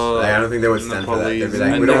nice. Nepal. Like, I don't think they would stand for that. They'd be like,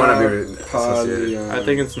 Nepalese. we don't want to be associated. Napoleon. I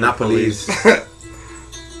think it's Nepalese. Nepalese.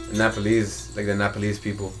 Nepalese, like the Nepalese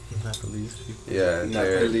people. Nepalese people. Yeah,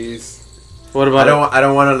 they're- Nepalese. What about I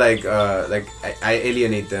don't want to like I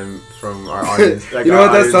alienate them from our audience. Like, You know our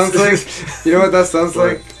what that sounds audience. like? You know what that sounds What?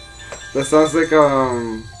 like? That sounds like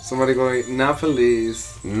somebody going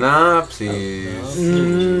Nepalese. Nah, please.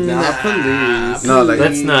 Nepalese. No, like-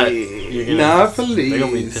 That's not. You're gonna. Nepalese. They're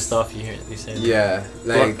gonna be pissed off. You say. that. Yeah,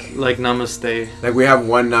 like namaste? like we have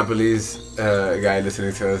one Nepalese guy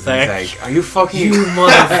listening to us. And Like- he's like, "Are you fucking? You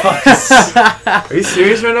motherfuckers. Are you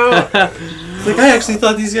serious right now?" It's like, I actually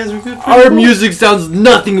thought these guys were good. Our music sounds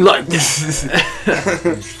nothing like this.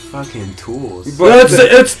 These fucking tools. But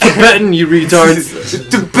It's Tibetan, you retards.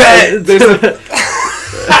 Tibet!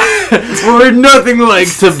 We're nothing like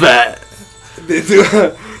Tibet.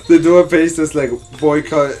 they do a page that's like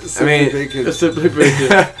boycott Simply Bacon. Simply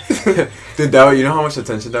Bacon. Dude, you know how much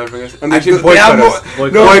attention that would bring us? And Actually, they have boycott us. more-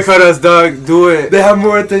 Boycott us, dog. Do it. They have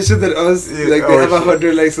more attention than us. Yeah, Like they oh, have shit.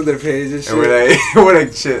 100 likes on their page and shit. And we're like, we're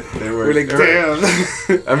like, shit. We're like, damn.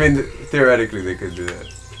 I mean, theoretically, they could do that.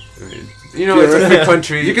 I mean, you know, it's a free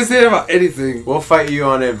country. You can say that about anything. We'll fight you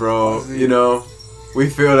on it, bro. You know, we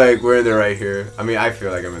feel like we're in the right here. I mean, I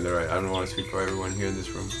feel like I'm in the right. I don't want to speak for everyone here in this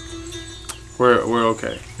room. We're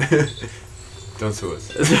okay. Don't sue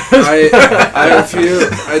us.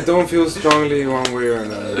 I don't feel strongly one way or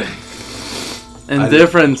another.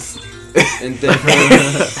 Indifference. Indifferent.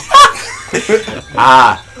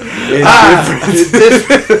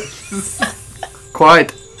 Indifference.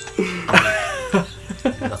 Quite.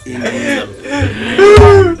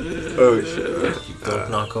 Oh shit. Don't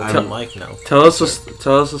knock over the mic now. Tell us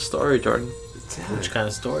a story, Jordan. Which kind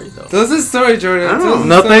of story, though? Tell us a story, Jordan. I don't Tell us a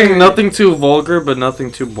Nothing story. nothing too vulgar, but nothing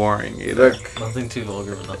too boring either. Look, Nothing too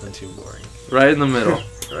vulgar, but nothing too boring. Right in the middle.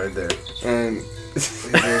 right there. And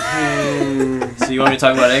So you want me to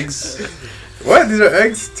talk about eggs? What? These are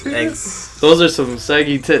eggs too? Eggs. Those are some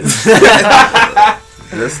saggy tits.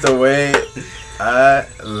 That's the way I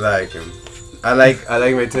like them. I like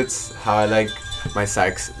my tits. How I like my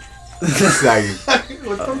sacks. Saggy.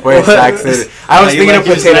 Wait, sacks. I was you thinking like of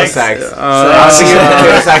your potato sacks? sacks. I was thinking of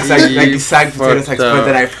potato sacks, like sag potato fucked sacks, but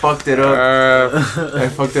then I fucked it up. I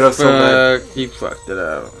fucked it up so bad. You fucked it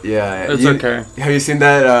up. Yeah, It's okay. Have you seen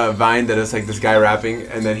that Vine that is like this guy rapping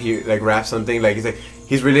and then he like raps something like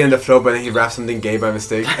he's really in the flow, but then he raps something gay by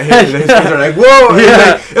mistake. And his friends are like, whoa! And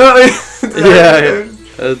he's like, Yeah,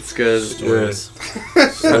 that's good. Stories.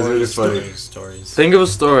 That's really funny. Stories. Think of a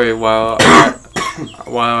story while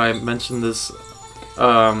I mentioned this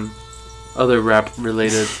other rap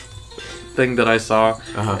related thing that I saw.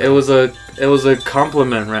 Uh-huh. It was a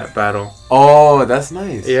compliment rap battle. Oh, that's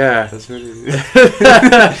nice. Yeah. That's really.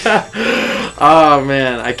 Oh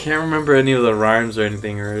man, I can't remember any of the rhymes or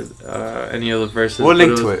anything or any of the verses. We'll but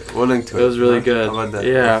link to it. We'll link to it. It was really Huh? good. How about that?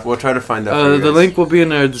 Yeah. We'll try to find that. For you The guys. link will be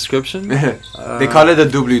in our description. They call it the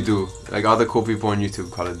doobly doo. Like all the cool people on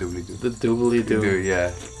YouTube call it doobly doo. The doobly doo.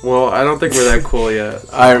 Yeah. Well, I don't think we're that cool yet.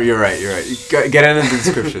 You're right. You're right. Get it in the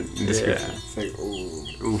description. Yeah. It's like, ooh.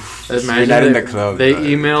 Oof. Imagine You're not in they- the club. They dog.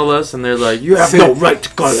 email us and they're like, "You have Ce- no right to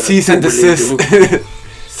call it." a Cease and doobly desist. doo."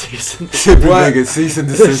 Cease and Simply What? make it cease and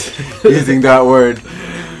desist using that word.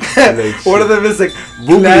 Like, One of them is like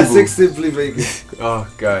Boobly classic boo. Simply Bacon. Oh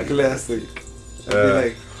god. Classic. I'd be Uh,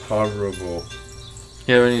 like, Horrible.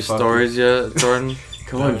 You have any Fuck stories yet, Jordan?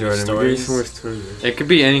 Come on, Any Jordan. We'll give you stories? some more stories. It could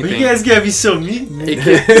be anything. gotta be so mean.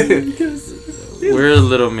 We're a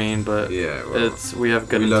little mean, but Yeah, well, we have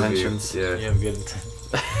good we love intentions. you. Yeah. Yeah, I'm good.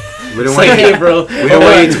 We don't It's want like, you. hey, bro. We don't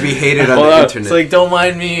want you to be hated on Hold the up. internet. It's like, don't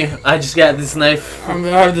mind me. I just got this knife. I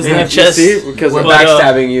have this In the knife, chest. you see? Because we're of- But,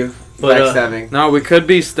 backstabbing you. but, Backstabbing. no, we could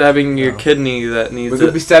be stabbing your No. kidney that needs We could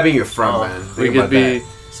it. be stabbing your front, Oh. man. We Think could about be.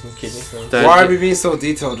 Some kidney stones. That- why are we being so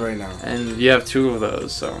detailed right now? And you have two of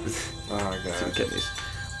those, so Oh two god. kidneys.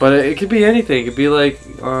 But it could be anything. It could be like.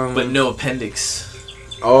 But no appendix. that.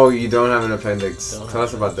 Oh, you don't have an appendix. Don't Tell have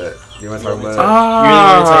us about that. You want to talk about Ah. that? You really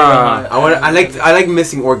want to talk about how I like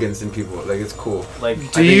missing organs in people. Like it's cool. like Do I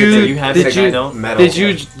think you- that you have did it, you- I don't. Metal.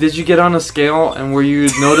 Did you get on a scale and were you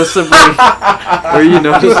noticeably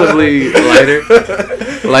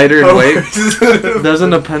lighter in weight? Does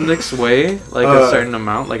an appendix weigh like a certain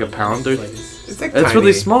amount, like a pound or? It's like It's tiny.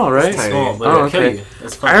 really small, right? It's tiny. Small, but Oh, it'll kill okay. you.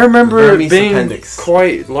 That's fine. I remember it Burmese being appendix.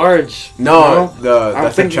 quite large. No, I'm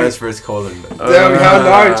that's the thinking- transverse colon. Damn, how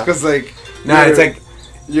large? Because like, Nah, it's like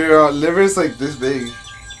your liver's like this big.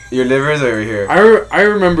 your liver's over here. I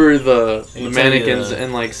remember the Let me tell you, mannequins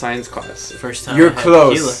in like science class. First time You're I had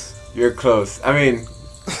close. You're close. I mean,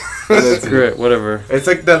 That's great. Whatever. it's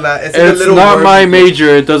like the it's, like It's a little not worm. my major.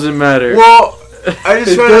 It doesn't matter. Well, I'm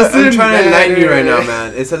It trying doesn't to enlighten you right matter. now,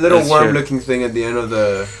 man. It's a little That's true. worm-looking thing at the end of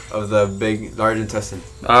the big large intestine.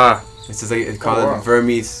 Ah, It's just like it's called wow.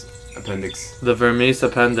 Vermes appendix. the Vermes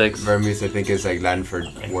appendix. Vermes, I think, is like Latin for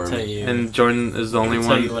I can worm. tell you. And Jordan is the only I'll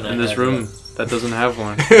tell one you when I in this had room that doesn't have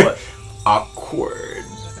one. What? Awkward.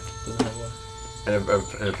 Doesn't have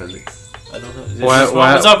one. An appendix. I don't know.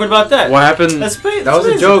 What's awkward about that? What happened? That's big. That was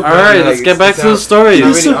a amazing. joke. All right, man. let's Like, get back it's to the not- story. It's not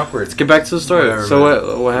Let's really awkward. get back to the story. Whatever, So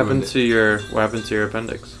man. what happened Ruined to your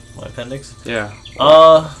appendix? My appendix. Yeah,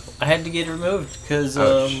 I had to get it removed because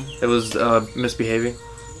Ouch. it was misbehaving.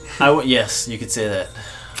 yes, you could say that.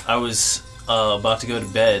 I was about to go to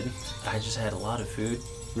bed. I just had a lot of food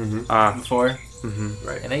Mm-hmm. before,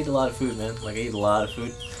 Right. and I ate a lot of food, man. Like I ate a lot of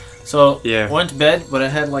food. So Yeah. went to bed, but I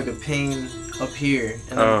had like a pain up here,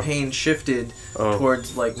 and then the pain shifted Oh.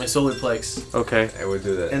 towards like my solar plex, Okay. I would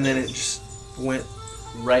do that. and then it just went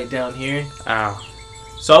right down here. Ow.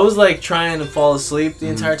 So I was like trying to fall asleep the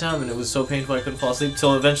entire time, and it was so painful I couldn't fall asleep.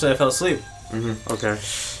 Till eventually I fell asleep. Okay.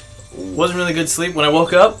 Wasn't really good sleep. When I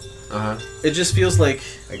woke up, Uh-huh. it just feels like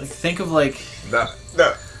Like- think of like No.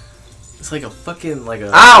 No. it's like a fucking like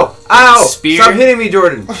a Ow! Ow! Spear? Stop hitting me,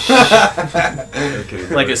 Jordan. Okay,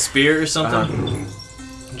 like a spear or something,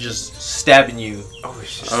 just stabbing you. Oh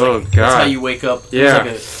shit. Oh That's how god. you wake up. Yeah.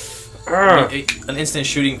 It Ah. was like an instant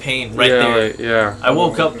shooting pain right yeah, there. like, yeah. I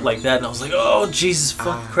woke up like that and I was like, oh Jesus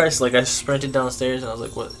fucking Christ! Like I sprinted downstairs and I was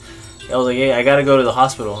like, what? I was like, hey, I gotta go to the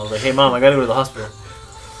hospital. I was like, hey mom, I gotta go to the hospital.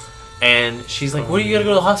 And she's like, what do you gotta go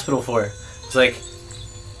to the hospital for? It's like,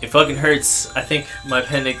 it fucking hurts. I think my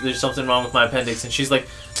appendix. There's something wrong with my appendix. And she's like,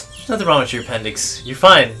 there's nothing wrong with your appendix. You're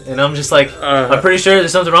fine. And I'm just like, I'm pretty sure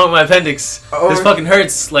there's something wrong with my appendix. Oh. This fucking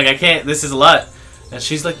hurts. Like I can't. This is a lot. And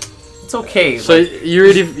she's like, it's okay. So Like, you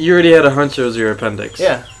already had a hunch it was your appendix.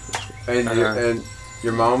 yeah. And Uh-huh. and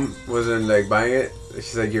your mom wasn't like buying it.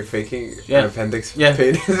 She's like, you're faking Yeah. an appendix Yeah.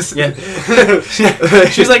 pain. Yeah.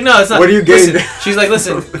 She's like, no, it's not. What do you gain? Listen, she's like,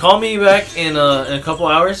 listen, call me back in a couple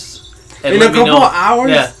hours. And In a let me couple know.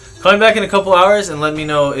 hours? Yeah, call me back in a couple hours and let me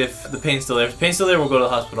know if the pain's still there. If the pain's still there, we'll go to the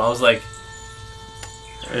hospital. I was like,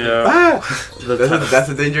 Yeah. Ah! That's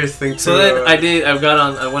a dangerous thing. so then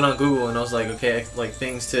I went on Google and I was like, okay, like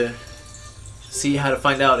things to see how to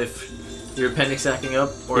find out if your appendix acting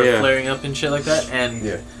up or Yeah. flaring up and shit like that. And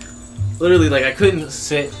Yeah. literally, like I couldn't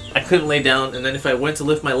sit, I couldn't lay down, and then if I went to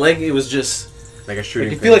lift my leg, it was just Like a like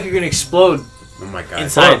shooting. you feel like you're gonna explode oh my god.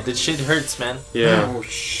 inside. That shit hurts, man. Yeah. Oh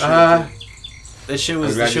shit. That shit I'm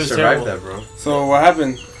was glad that you shit was survived terrible. that, bro. So what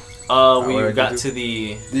happened? what We did you got do? to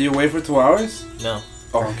the Did you wait for 2 hours? no.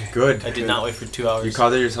 Oh, okay. Good. I did not wait for 2 hours. You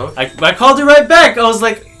called it yourself? I called it right back. I was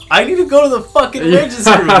like, I need to go to the fucking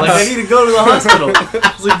emergency room. Like, I need to go to the hospital.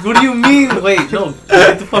 I was like, what do you mean? Wait, no,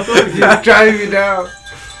 get the fuck over here. I'm driving you down.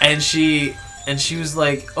 And she was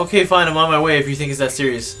like, okay, fine, I'm on my way if you think it's that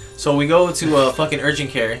serious. So we go to fucking urgent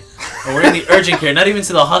care, and we're in the urgent care, not even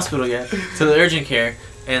to the hospital yet, to the urgent care,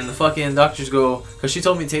 and the fucking doctors go, because she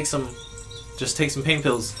told me just take some pain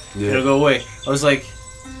pills, it'll go away. I was like,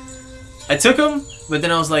 I took them, but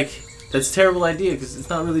then I was like, that's a terrible idea because it's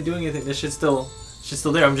not really doing anything. That shit's still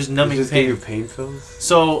there. I'm just numbing Just pain. gave you pain pills?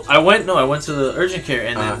 So I went to the urgent care,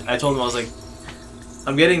 and then I told them, I was like,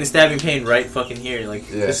 I'm getting the stabbing pain right fucking here. Like,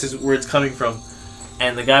 this is where it's coming from.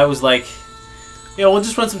 And the guy was like, yeah, we'll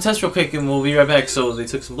just run some tests real quick and we'll be right back. So they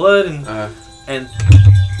took some blood and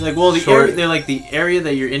like, well, the area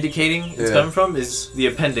that you're indicating it's coming from is the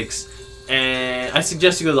appendix. And I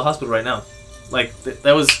suggest you go to the hospital right now. Like,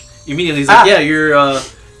 that was immediately, he's like, yeah,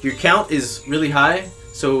 your count is really high.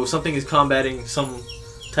 So something is combating some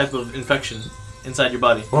type of infection inside your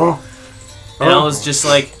body. And I was just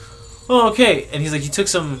like, oh, okay. And he's like, you took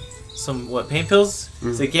some what, pain pills?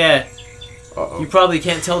 He's like, yeah. You probably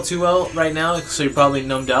can't tell too well right now, so you're probably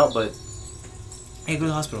numbed out, but hey, go to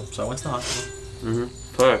the hospital. So I went to the hospital.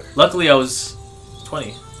 Fuck. Luckily, I was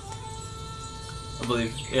 20. I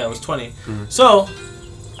believe. Yeah, I was 20. So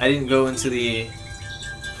I didn't go into the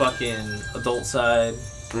fucking adult side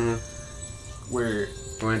where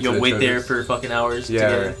you'll wait there for fucking hours to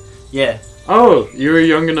get it. Yeah. Oh, you were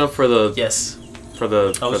young enough for the Yes. for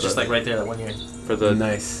the. I was for just the, like right there that 1 year. for the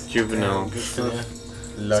Nice. juvenile. Yeah. So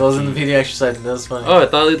I was in the pediatric side, and that was funny. Oh, I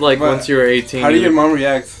thought like But once you were 18. How did your mom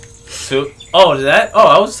react? So, to that? Oh,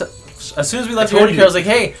 I was. As soon as we left the urgent care, I was like,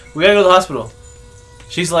 hey, we gotta go to the hospital.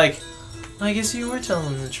 She's like, I guess you were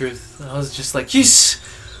telling the truth. And I was just like, yes!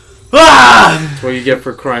 Ah! That's what you get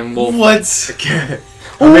for crying wolf. What?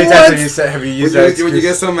 How many times have you used that Would excuse? you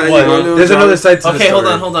get so mad? What? You go to There's a another job? side to the Okay, hold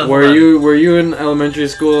story. on, hold on. Were you in elementary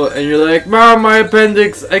school and you're like, Mom, my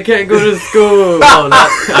appendix, I can't go to school. No, not.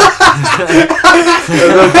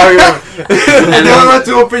 And then I want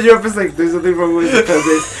to open you up. It's like there's nothing wrong with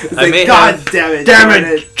appendix. It's I may like God have- damn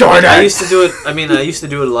it, Jordan. I used to do it. I mean, I used to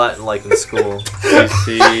do it a lot, like in school, I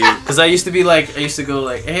see. because I used to go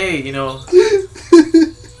like, hey, you know,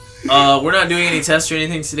 we're not doing any tests or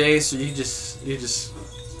anything today, so you just.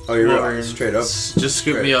 Oh, you're Or right. Straight up. Just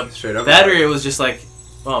scoop me up. Straight up. That or it was just like,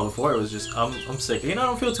 well, before it was just, I'm sick. You know, I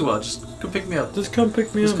don't feel too well. Just come pick me up. Just come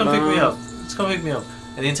pick me Just up. come pick me Mom. up. Just come pick me up.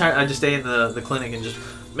 And I just stay in the clinic and just,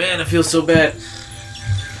 man, I feel so bad.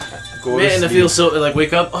 Go to Man, I sleep. feel so, like,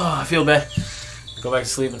 wake up, oh, I feel bad. Go back to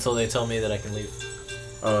sleep until they tell me that I can leave.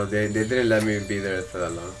 Oh, they didn't let me be there for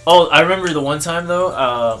that long. Oh, I remember the one time,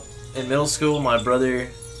 though, in middle school, my brothers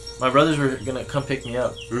were gonna come pick me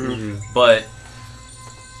up, Mm-hmm. but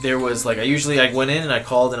there was like I went in and I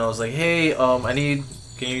called and I was like, hey, I need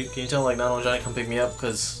can you tell like Nano and Johnny come pick me up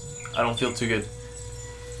because I don't feel too good.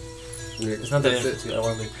 It's not that I didn't feel too good. I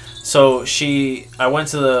want to leave. So I went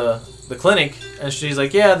to the clinic and she's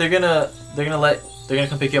like, yeah, they're gonna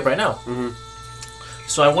come pick you up right now. Mm-hmm.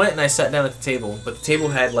 So I went and I sat down at the table, but the table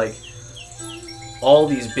had like all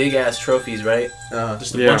these big ass trophies, right?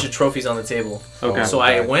 Just a bunch of trophies on the table. Okay. So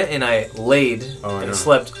I went and I laid and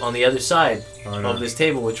slept on the other side Oh, of this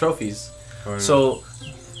table with trophies. no. So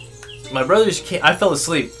my brothers came. I fell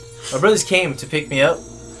asleep. My brothers came to pick me up.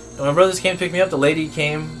 When my brothers came to pick me up, the lady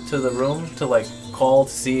came to the room to like call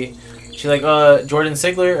to see. She's like, Jordan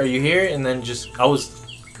Sigler, are you here? And then I was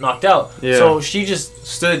knocked out. Yeah. So she just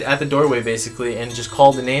stood at the doorway basically and just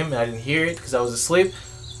called the name and I didn't hear it because I was asleep.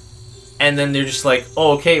 And then they're just like,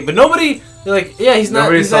 oh, okay. But they're like, yeah, he's not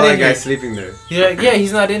Nobody he's saw not that in guy here. sleeping there. He's like, yeah,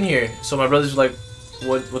 he's not in here. So my brothers were like,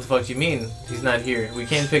 what the fuck do you mean? He's not here. We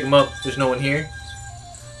came to pick him up. There's no one here.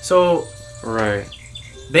 So Right.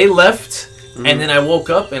 they left. And then I woke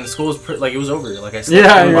up and school was it was over. Like I slept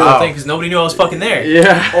Yeah, through the wow. whole thing because nobody knew I was fucking there.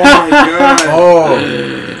 Yeah. Oh my god.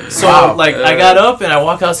 Oh. So Wow. I got up and I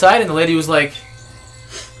walked outside and the lady was like,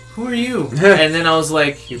 "Who are you?" And then I was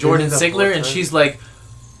like, You've "Jordan been here the Sigler," whole and time? she's like,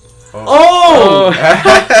 Oh.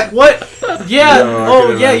 "Oh, what? Yeah, No, I oh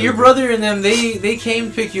couldn't yeah, imagine. your brother and them they came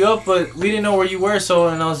to pick you up, but we didn't know where you were." So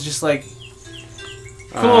and I was just like,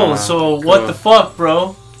 "Cool. So what cool. the fuck,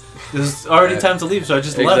 bro?" It was already time to leave, so I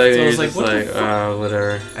just left. So I was like, "What the fuck?"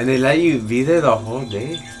 Whatever. And they let you be there the whole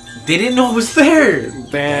day? They didn't know I was there.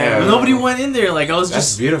 Damn. Nobody went in there. Like I was That's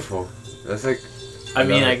just. beautiful. That's like... I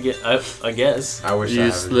mean, love I guess. I wish I You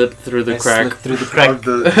had slipped through the I crack. slipped through the crack.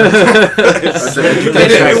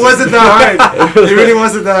 It wasn't that hard. It really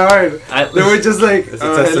wasn't that hard. They were just like, It's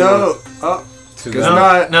a hello. Oh, To It's the-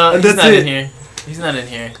 not- No, and he's that's not it. in here. He's not in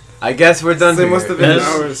here. I guess we're done They here. must have been Those-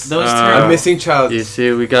 hours. Those Uh, A missing child. You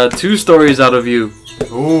see, we got 2 stories out of you.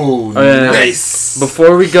 Ooh, Oh, yeah. Nice.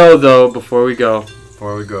 Before we go, Before we go.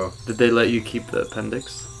 did they let you keep the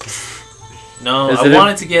appendix? No, Is I it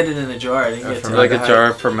wanted to get it in a jar. I didn't get to. Like a Formaldehyde? jar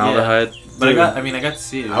of formaldehyde? But Dude. I got to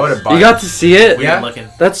see it. I would have bought You got to see it? Weird Yeah. looking.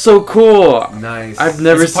 That's so cool. Nice. I've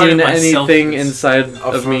never It's a part seen of myself. anything inside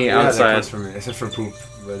of for- me yeah, that outside. counts for me, except for poop.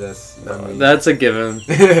 But that's not me. That's a given.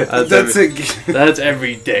 That's every, it. That's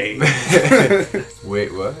every day.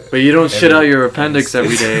 Wait, what? But you don't shit Every- out your appendix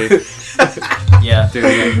every day. Yeah.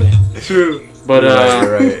 Dude. True. But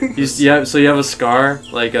You're right. you have a scar,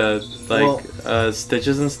 like Well-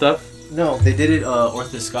 stitches and stuff. No, they did it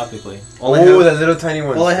orthoscopically. Oh, that little tiny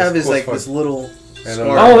one. all I have That's is cool like as fuck. this little. And scar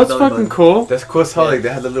I'm on Oh, my that's belly fucking button. cool. That's cool as hell. Like they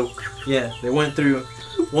had the little Yeah, they went through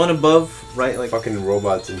one above, right, like fucking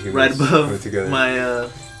robots and humans right above put together. my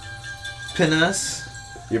penis.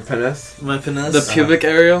 Your penis. My penis. The pubic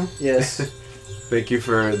area. Yes. Thank you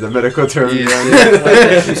for the medical term. Yeah.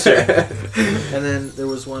 Thank you, sir. And then there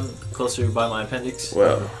was one closer by my appendix.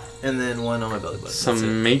 Well, And then one on my belly button. That's it.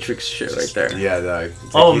 some Matrix shit right there. Yeah, dog.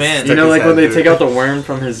 Oh, man. You know, like when they take out the worm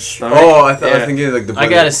from his stomach. Oh, I thought I Yeah. was thinking like the. I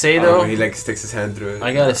gotta say, though- when he like sticks his hand through it.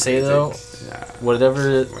 I gotta say, though, Yeah.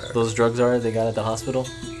 whatever those drugs are they got at the hospital.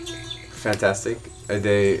 Fantastic.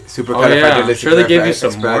 They super Oh yeah, I'm sure they give you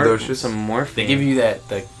some morphine. They give you that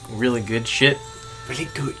really good shit. really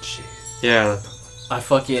good shit. Yeah. I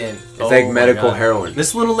fucking. It's like medical heroin.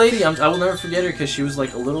 This little lady, I will never forget her because she was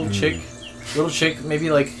like a little chick, maybe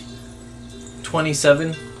like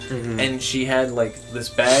 27, and she had like this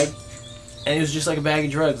bag, and it was just like a bag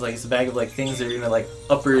of drugs, like it's a bag of like things that are gonna like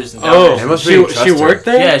uppers and Oh, downers. It must she really trust her. worked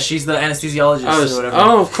there. Yeah, she's the anesthesiologist or whatever.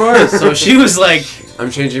 Oh, of course. So she was like, I'm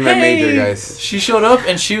changing my major, guys. She showed up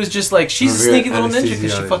and she was just like, she's a I'm a sneaky real little ninja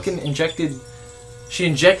because she anesthesiologist. fucking injected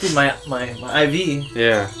my IV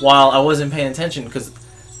Yeah. while I wasn't paying attention because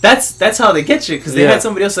that's how they get you because they Yeah. had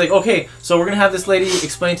somebody else like, okay, so we're gonna have this lady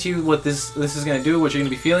explain to you what this is gonna do, what you're gonna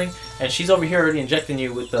be feeling, and she's over here already injecting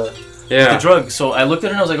you with the drug. So I looked at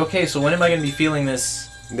her and I was like, okay, so when am I gonna be feeling this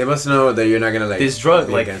They must know that you're not gonna like this drug,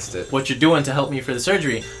 be like against it. what you're doing to help me for the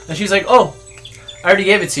surgery? And she's like, oh, I already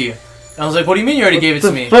gave it to you. And I was like, what do you mean you already gave it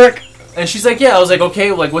to me? Fuck. And she's like, yeah. I was like,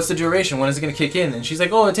 okay, like what's the duration? When is it gonna kick in? And she's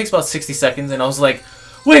like, oh, it takes about 60 seconds. And I was like,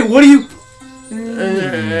 wait, what do you?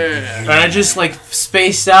 And I just like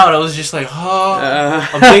spaced out. I was just like, oh,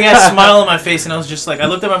 a big ass smile on my face, and I was just like, I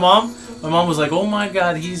looked at my mom. My mom was like, oh my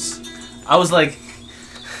god, I was like,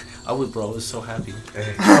 I was so happy.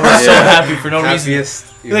 I was so happy for no reason.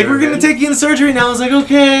 Happiest you've Like, ever we're gonna been. take you in surgery now. I was like,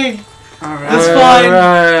 okay, Alright. that's fine.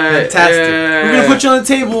 Fantastic. We're gonna put you on the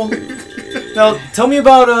table. Now, tell me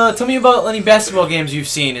about any basketball games you've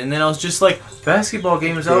seen. And then I was just like, Basketball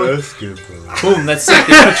game is out. Basketball. Boom, that's sick.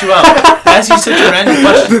 They put you out. Ask you such a random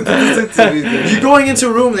question. You're going into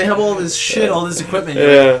a room, they have all this shit, all this equipment.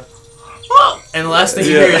 You're like, and the last thing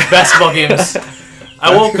you hear is basketball games.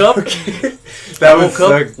 I woke up. I woke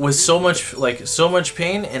up with so much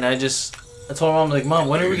pain, and I told Mom, like, Mom,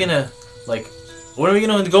 when are we gonna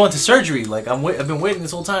go into surgery? Like, I've been waiting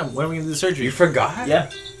this whole time. When are we gonna do the surgery? You forgot? Yeah.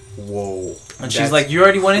 Whoa. And she's like, you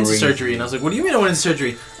already went into surgery, and I was like, what do you mean I went into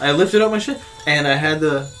surgery? I lifted up my shit, and I had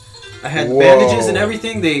bandages and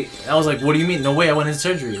everything. I was like, what do you mean? No way, I went into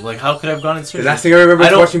surgery. Like, how could I have gone into surgery? The last thing I remember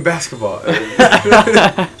is watching basketball.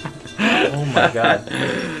 Oh my god.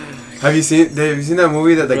 Have you seen that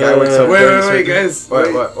movie that the guy wakes up? Wait, guys.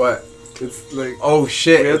 What? It's like, oh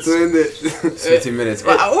shit! we have to end it. 15 minutes.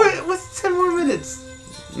 What's 10 more minutes?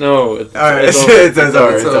 No, it's alright. It's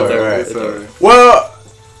Sorry. Well,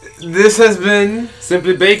 this has been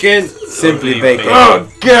Simply Bacon. Simply Bacon. Oh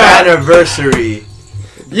god! Anniversary.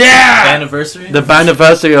 Yeah! Anniversary? the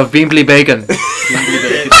anniversary of Beampley Bacon.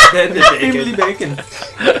 Beampley Bacon.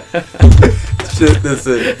 Shit, that's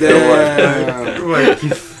it.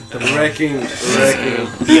 Wrecking.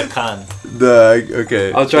 The Khan.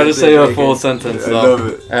 Okay. I'll try to say a full sentence. I love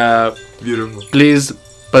it. Beautiful. Please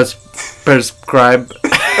prescribe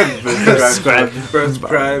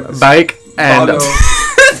bike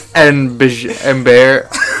and bear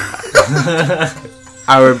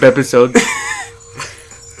our episode.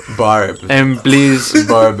 Bar episode. And please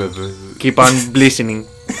Bar episode. keep on listening.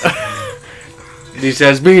 This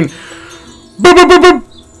has been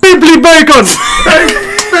Beampley Bacon.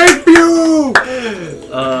 Thank you.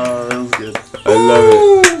 That was good. I love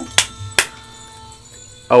it.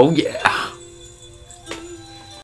 Oh yeah.